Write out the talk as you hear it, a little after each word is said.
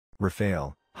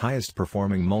Rafale, highest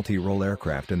performing multi-role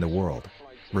aircraft in the world.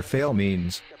 Rafale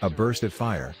means, a burst of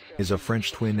fire, is a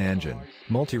French twin-engine,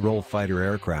 multi-role fighter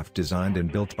aircraft designed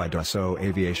and built by Dassault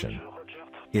Aviation.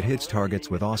 It hits targets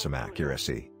with awesome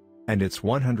accuracy. And it's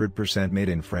 100% made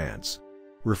in France.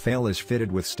 Rafale is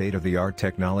fitted with state-of-the-art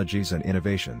technologies and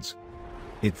innovations.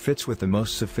 It fits with the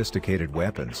most sophisticated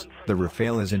weapons. The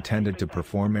Rafale is intended to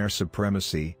perform air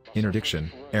supremacy,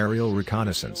 interdiction, aerial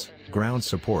reconnaissance, ground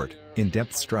support,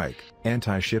 in-depth strike,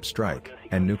 anti-ship strike,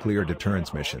 and nuclear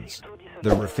deterrence missions. The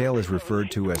Rafale is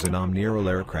referred to as an omniroll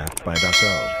aircraft by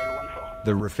Dassault.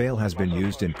 The Rafale has been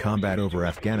used in combat over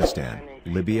Afghanistan,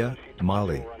 Libya,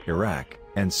 Mali, Iraq,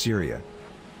 and Syria.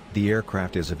 The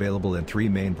aircraft is available in three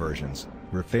main versions: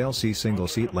 Rafale C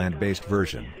single-seat land-based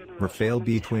version, Rafale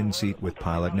B twin-seat with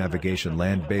pilot navigation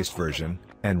land-based version,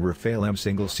 and Rafale M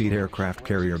single-seat aircraft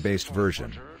carrier-based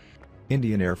version.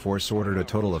 Indian Air Force ordered a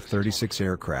total of 36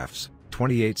 aircrafts,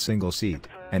 28 single-seat,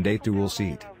 and 8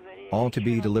 dual-seat. All to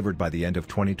be delivered by the end of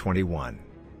 2021.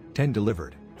 10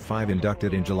 delivered, 5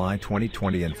 inducted in July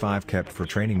 2020 and 5 kept for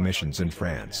training missions in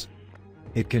France.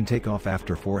 It can take off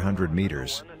after 400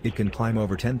 meters, it can climb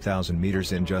over 10,000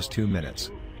 meters in just 2 minutes.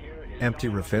 Empty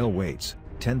Rafale weights,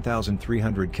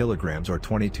 10,300 kilograms or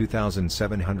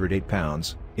 22,708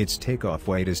 pounds, its takeoff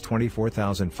weight is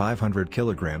 24,500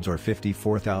 kilograms or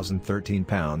 54,013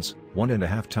 pounds,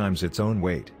 1.5 times its own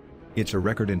weight. It's a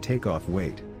record in takeoff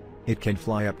weight. It can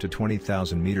fly up to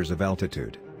 20,000 meters of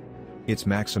altitude. Its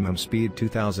maximum speed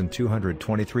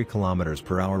 2,223 km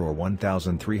per hour or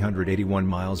 1,381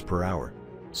 miles per hour.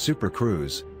 Super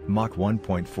Cruise, Mach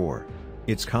 1.4.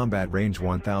 Its combat range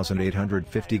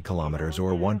 1,850 km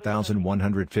or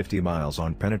 1,150 miles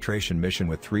on penetration mission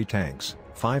with 3 tanks,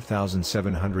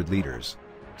 5,700 liters.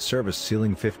 Service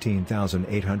ceiling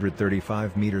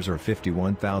 15,835 meters or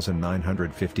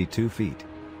 51,952 feet.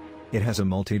 It has a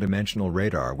multi-dimensional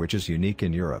radar which is unique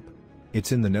in Europe.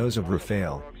 It's in the nose of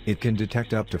Rafale. It can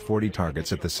detect up to 40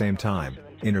 targets at the same time,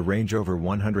 in a range over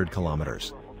 100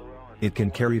 kilometers. It can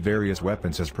carry various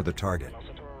weapons as per the target.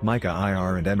 Mica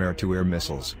IR and air-to-air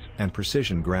missiles, and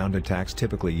precision ground attacks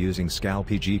typically using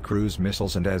SCAL-PG cruise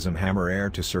missiles and ASM Hammer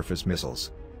air-to-surface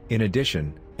missiles. In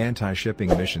addition, anti-shipping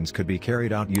missions could be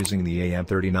carried out using the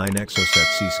AM-39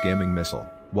 Exocet Sea skimming missile,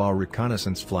 while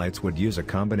reconnaissance flights would use a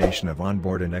combination of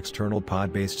onboard and external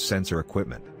pod-based sensor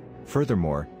equipment.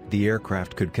 Furthermore, the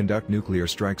aircraft could conduct nuclear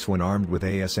strikes when armed with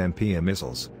ASMPM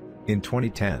missiles. In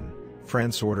 2010,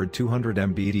 France ordered 200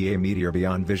 MBDA Meteor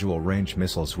Beyond Visual Range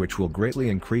missiles which will greatly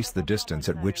increase the distance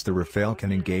at which the Rafale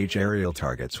can engage aerial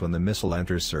targets when the missile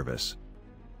enters service.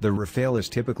 The Rafale is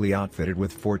typically outfitted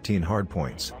with 14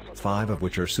 hardpoints, 5 of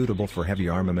which are suitable for heavy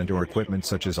armament or equipment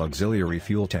such as auxiliary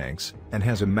fuel tanks, and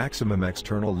has a maximum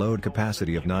external load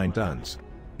capacity of 9 tons.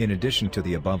 In addition to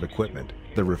the above equipment,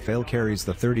 the Rafale carries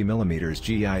the 30mm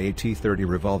GIAT-30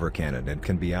 revolver cannon and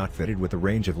can be outfitted with a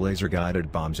range of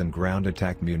laser-guided bombs and ground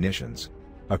attack munitions.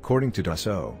 According to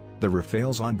Dassault, the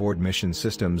Rafale's onboard mission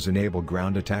systems enable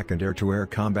ground attack and air-to-air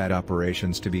combat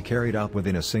operations to be carried out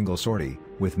within a single sortie,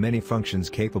 with many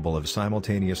functions capable of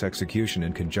simultaneous execution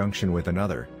in conjunction with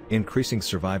another, increasing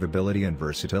survivability and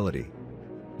versatility.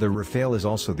 The Rafale is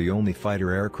also the only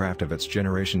fighter aircraft of its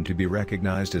generation to be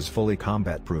recognized as fully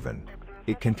combat-proven.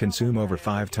 It can consume over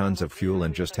 5 tons of fuel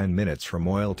in just 10 minutes from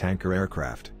oil tanker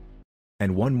aircraft.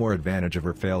 And one more advantage of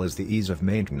Rafale is the ease of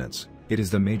maintenance. It is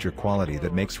the major quality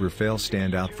that makes Rafale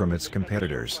stand out from its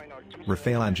competitors.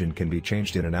 Rafale engine can be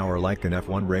changed in an hour like an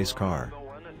F1 race car.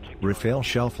 Rafale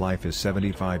shelf life is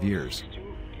 75 years.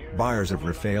 Buyers of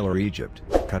Rafale are Egypt,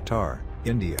 Qatar,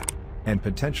 India. And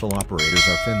potential operators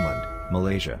are Finland,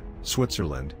 Malaysia,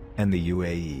 Switzerland, and the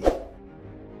UAE.